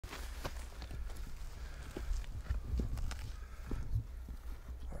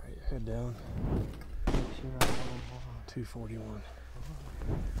Head down. 241.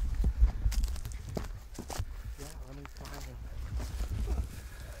 Yeah, let me find him.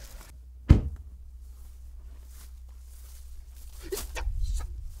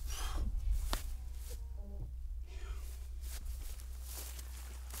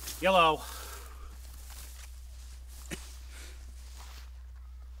 Yellow.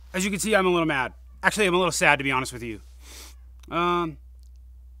 As you can see, I'm a little mad. Actually, I'm a little sad, to be honest with you.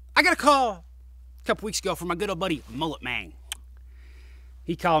 I got a call a couple weeks ago from my good old buddy, Mullet Man.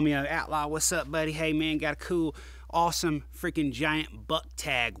 He called me, Outlaw, what's up, buddy? Hey, man, got a cool, awesome, freaking giant buck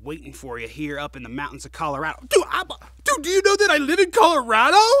tag waiting for you here up in the mountains of Colorado. Dude, do you know that I live in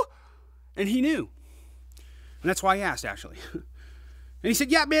Colorado? And he knew. And that's why he asked, actually. And he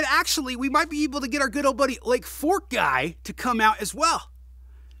said, yeah, man, actually, we might be able to get our good old buddy Lake Fork guy to come out as well.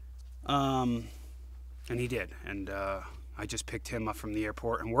 And he did. And I just picked him up from the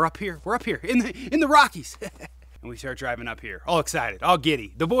airport, and we're up here. We're up here in the Rockies. And we start driving up here, all excited, all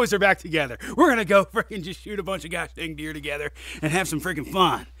giddy. The boys are back together. We're going to go freaking just shoot a bunch of gosh dang deer together and have some freaking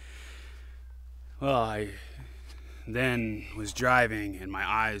fun. Well, I then was driving, and my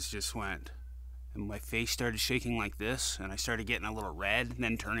eyes just went, and my face started shaking like this, and I started getting a little red, and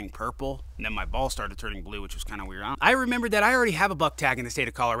then turning purple, and then my balls started turning blue, which was kind of weird. I remembered that I already have a buck tag in the state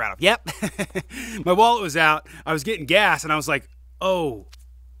of Colorado. Yep. My wallet was out. I was getting gas, and I was like, oh,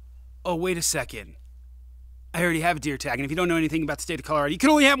 wait a second. I already have a deer tag, and if you don't know anything about the state of Colorado, you can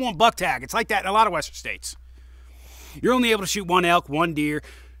only have one buck tag. It's like that in a lot of western states. You're only able to shoot one elk, one deer.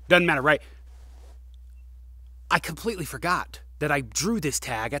 Doesn't matter, right? I completely forgot that I drew this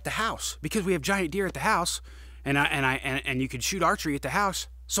tag at the house because we have giant deer at the house, and you could shoot archery at the house.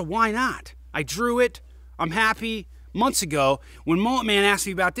 So why not? I drew it. I'm happy. Months ago, when Mullet Man asked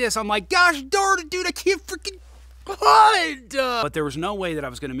me about this, I'm like, gosh darn it, dude, I can't freaking hunt. But there was no way that I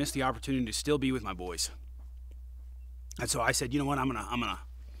was going to miss the opportunity to still be with my boys. And so I said, you know what? I'm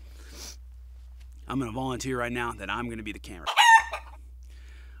gonna volunteer right now that I'm gonna be the camera.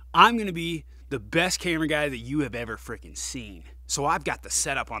 I'm gonna be the best camera guy that you have ever freaking seen. So I've got the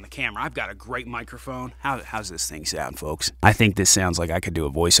setup on the camera. I've got a great microphone. How's this thing sound, folks? I think this sounds like I could do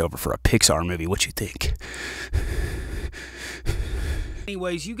a voiceover for a Pixar movie. What you think?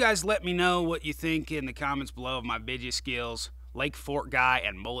 Anyways, you guys let me know what you think in the comments below of my video skills. Lake Fork guy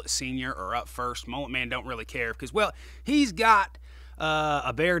and Mullet Senior are up first. Mullet Man don't really care because, well, he's got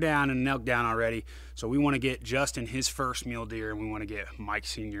a bear down and an elk down already. So we want to get Justin his first mule deer, and we want to get Mike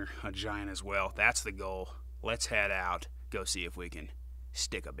Senior a giant as well. That's the goal. Let's head out, go see if we can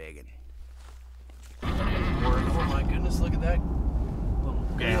stick a biggin. Oh my goodness, look at that.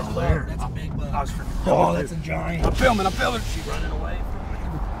 Down there. That's a big buck. Oh, that's a giant. I'm filming. She's running away from me.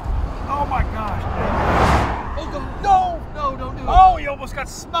 Oh my gosh. Oh, no, don't do it. Oh, you almost got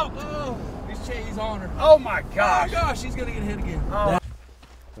smoked. Oh, he's on her. Oh my gosh. Oh gosh, she's gonna get hit again. Oh.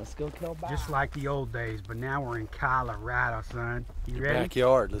 Let's go kill Bob. Just like the old days, but now we're in Colorado, son. You ready?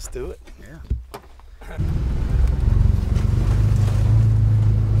 Backyard, let's do it. Yeah.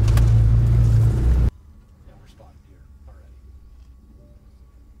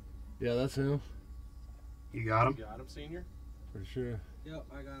 Yeah, that's him. You got him? You got him, Senior? For sure. Yep,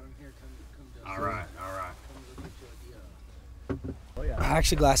 I got him here. Come All right. Oh, yeah. I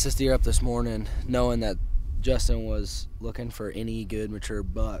actually glassed this deer up this morning knowing that Justin was looking for any good mature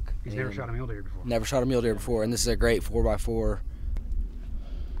buck. He's never shot a mule deer before. Never shot a mule deer before, and this is a great 4x4.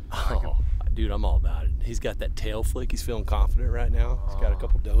 Oh, dude, I'm all about it. He's got that tail flick. He's feeling confident right now. He's got a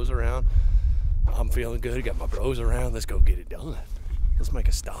couple does around. I'm feeling good. Got my bros around. Let's go get it done. Let's make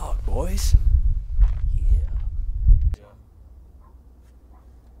a stalk, boys.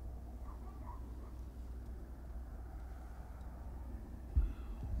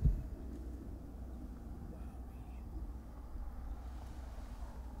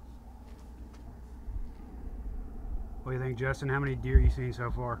 What do you think, Justin? How many deer you seen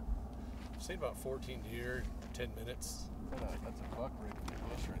so far? I've seen about 14 deer, 10 minutes. That's a buck right in the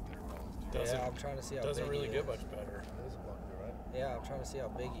bush right there. Yeah, I'm trying to see how doesn't big really he get is. much better. That is a buck, right? Yeah, I'm trying to see how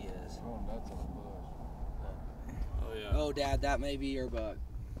big he is. Oh, that's on the bush. Oh, yeah. Oh, Dad, that may be your buck.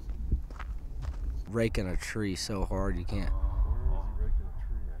 Raking a tree so hard you can't. Where is he raking a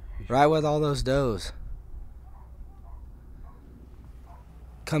tree at? Right with all those does.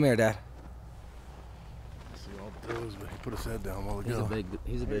 Come here, Dad. See all the does, but he put his head down while ago.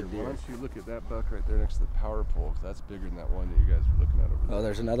 He's a big deer. Why don't you look at that buck right there next to the power pole? 'Cause that's bigger than that one that you guys were looking at over there. Oh,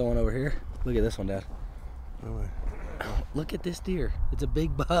 there's another one over here. Look at this one, Dad. Really? Look at this deer. It's a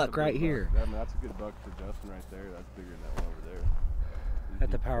big buck right here. I mean, that's a good buck for Justin right there. That's bigger than that one over there.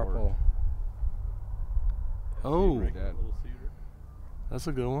 At the power pole. Oh, Like that. that's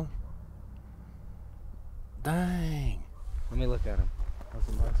a good one. Dang. Let me look at him. That's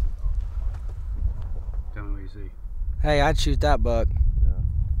a nice one. Tell me what you see. Hey, I'd shoot that buck. Yeah.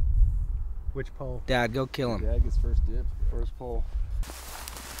 Which pole? Dad, go kill him. Dad gets first dibs, first pull.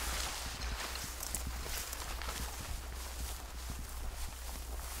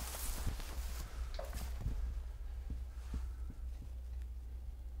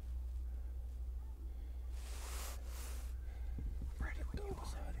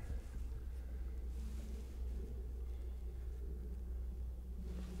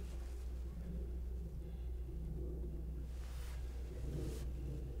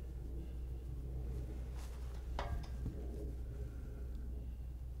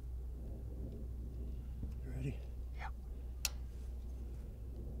 Ready? Yeah.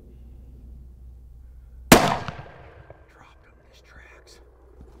 Dropped him in his tracks.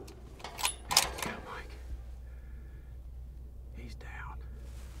 Yeah, Mike. He's down.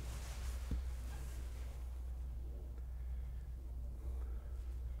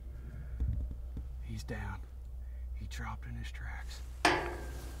 He's down. He dropped in his tracks.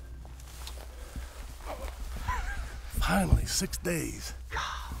 Finally, 6 days.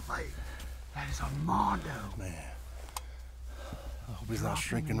 Golly, that is a mondo. Man. I hope he's not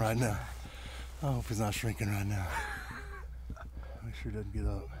shrinking right now. I hope he's not shrinking right now. Make sure he doesn't get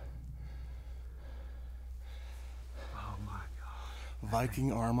up. Oh my God.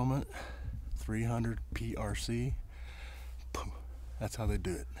 Viking Armament, 300 PRC. Boom. That's how they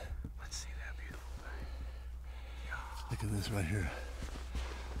do it. Let's see that beautiful thing. Look at this right here.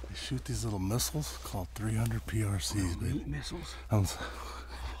 They shoot these little missiles called 300 PRCs, baby. Meat missiles. I'm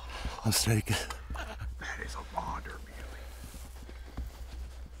shaking. That is a mondo, beauty.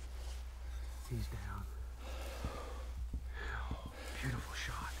 He's down. Beautiful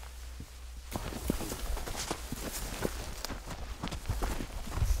shot.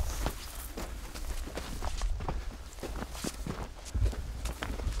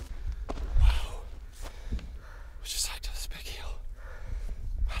 We just hiked to this big hill.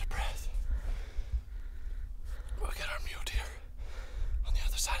 I'm out of breath. We'll get our mule deer on the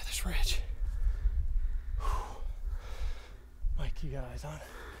other side of this ridge. Whew. Mike, you got eyes on?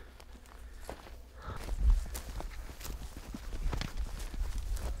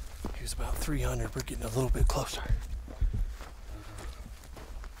 He was about 300. We're getting a little bit closer.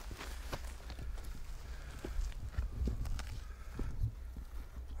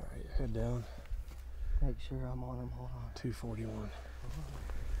 All right, head down. Make sure I'm on him. Hold on. 241.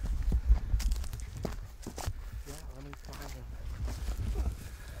 Yeah, let me find him.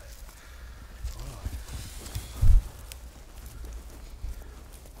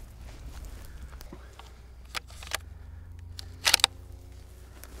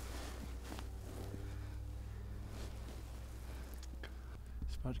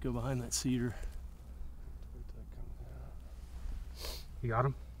 It's about to go behind that cedar. You got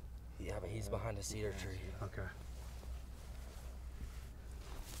him? Yeah, but he's behind a cedar tree. Okay.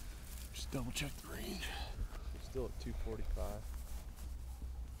 Just double check the range. Still at 245.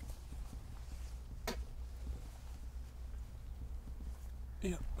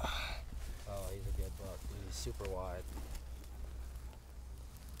 Yep. Oh, he's a good buck, dude. He's super wide.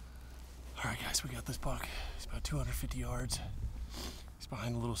 All right, guys, we got this buck. He's about 250 yards. He's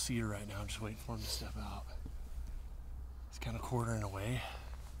behind a little cedar right now. I'm just waiting for him to step out. He's kind of quartering away.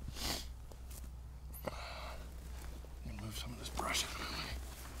 I'm gonna move some of this brush out of my way.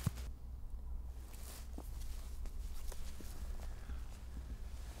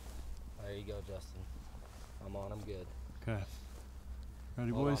 There you go, Justin. I'm on him good. Okay.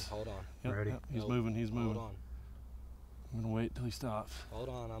 Ready, Hold boys? on, hold on. Yep, Ready. yep, he's Nope. moving. He's moving. Hold on. I'm gonna wait till he stops. Hold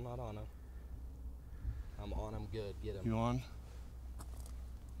on, I'm not on him. I'm on him good. Get him. You on?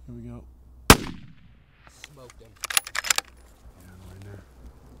 Here we go. Smoked him. Yeah, right there.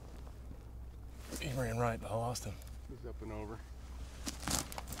 He ran right, but I lost him. He's up and over.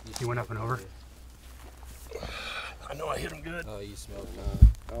 He went up and over? I know I hit him good. Oh, you smoked him.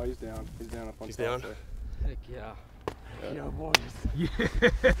 Oh, he's down. He's down up on He's top down? there. Heck yeah. Yeah, boys. Yeah.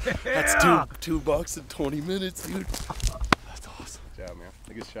 That's two bucks in 20 minutes, dude. That's awesome. Good job, man.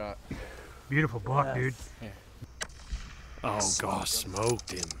 A good shot. Beautiful buck, Yes. dude. Oh gosh,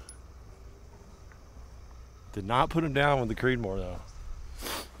 smoked him. Did not put him down with the Creedmoor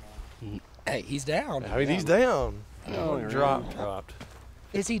though. Hey, he's down. I mean, he's down. Oh, you're Dropped.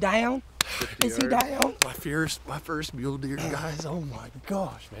 Is he down? Is he down? My first mule deer, guys. Oh my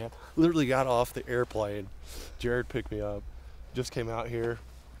gosh, man! Literally got off the airplane. Jared picked me up. Just came out here.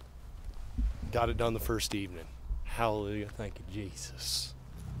 Got it done the first evening. Hallelujah! Thank you, Jesus.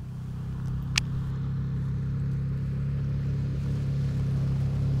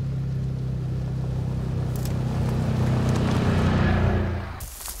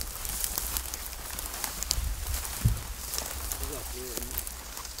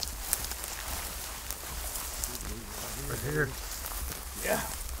 Right here. Yeah.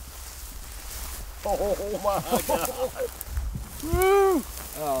 Oh my God. Woo!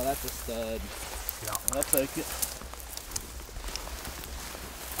 Oh, that's a stud. Yeah. I'll take it.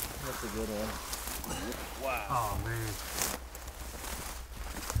 That's a good one. Wow. Oh man.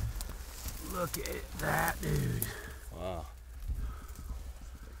 Look at that, dude. Wow.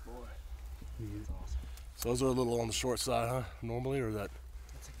 That's awesome. So those are a little on the short side, huh? Normally, or that?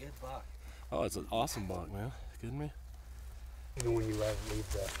 That's a good buck. Oh, it's an awesome buck, man. Kidding me? Even when you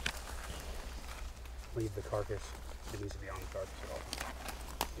leave the carcass, it needs to be on the carcass at all.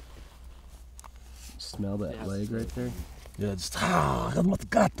 Smell that leg right there? Yeah, just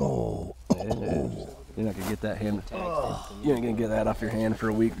gato. You're not gonna get that hand. You ain't gonna get that off your hand for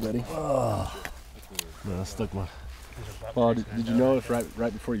a week, buddy. Man, I stuck my. Well, did you notice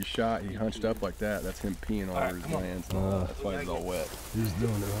right before you shot, he hunched up like that? That's him peeing all over his glands. That's why he's all wet. He's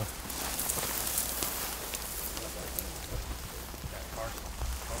doing it, huh?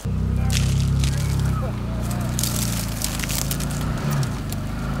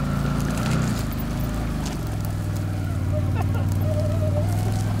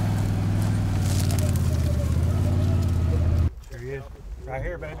 There he is. Right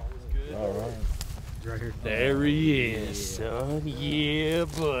here, baby. All right. He's right here. There he is, son. Yeah,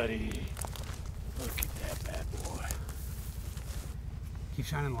 buddy. Look at that bad boy. Keep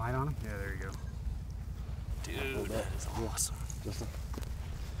shining the light on him. Yeah, there you go. Dude, that is awesome.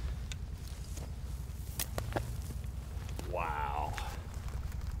 Wow.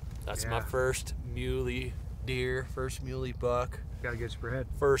 That's my Yeah. first muley deer, first muley buck, Got a good spread.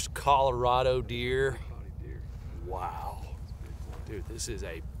 first Colorado deer. Wow. Dude, this is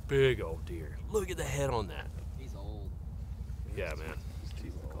a big old deer. Look at the head on that. He's old. Yeah, man. His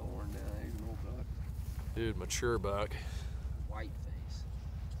teeth look all worn down. He's an old buck. Dude, mature buck. White face.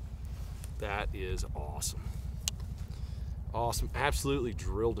 That is awesome. Awesome. Absolutely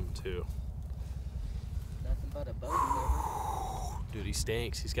drilled him too. Nothing but a boat cover. Dude, he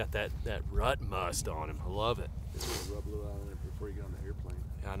stinks. He's got that rut must on him. I love it. Just gonna rub a little out on it before you get on the airplane.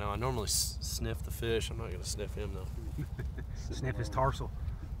 Yeah, I know. I normally sniff the fish. I'm not going to sniff him though. Sniff his tarsal.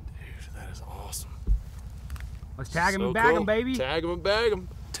 Dude, that is awesome. Let's tag him So and bag him, cool. baby. Tag him and bag him.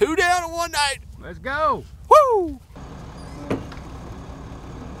 2 down in one night. Let's go. Woo!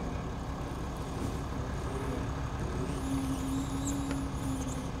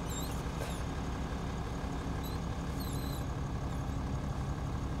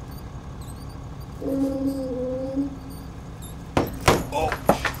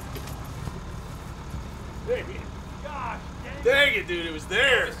 Gosh, Dang it, dude. It was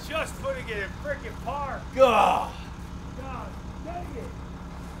there. it's just putting it in frickin' park. God. Gosh, dang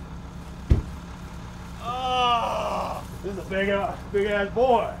it. Oh, this is a big ass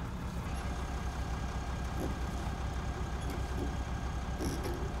boy.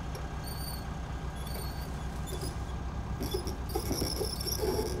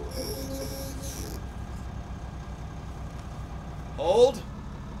 Hold.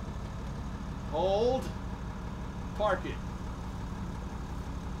 Hold. Park it.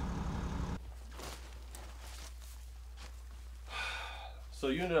 So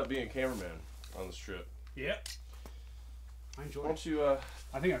you ended up being cameraman on this trip. Yep. I enjoyed Why it. don't you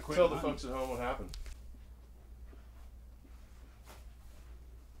I think I quit. tell the hunting. folks at home what happened?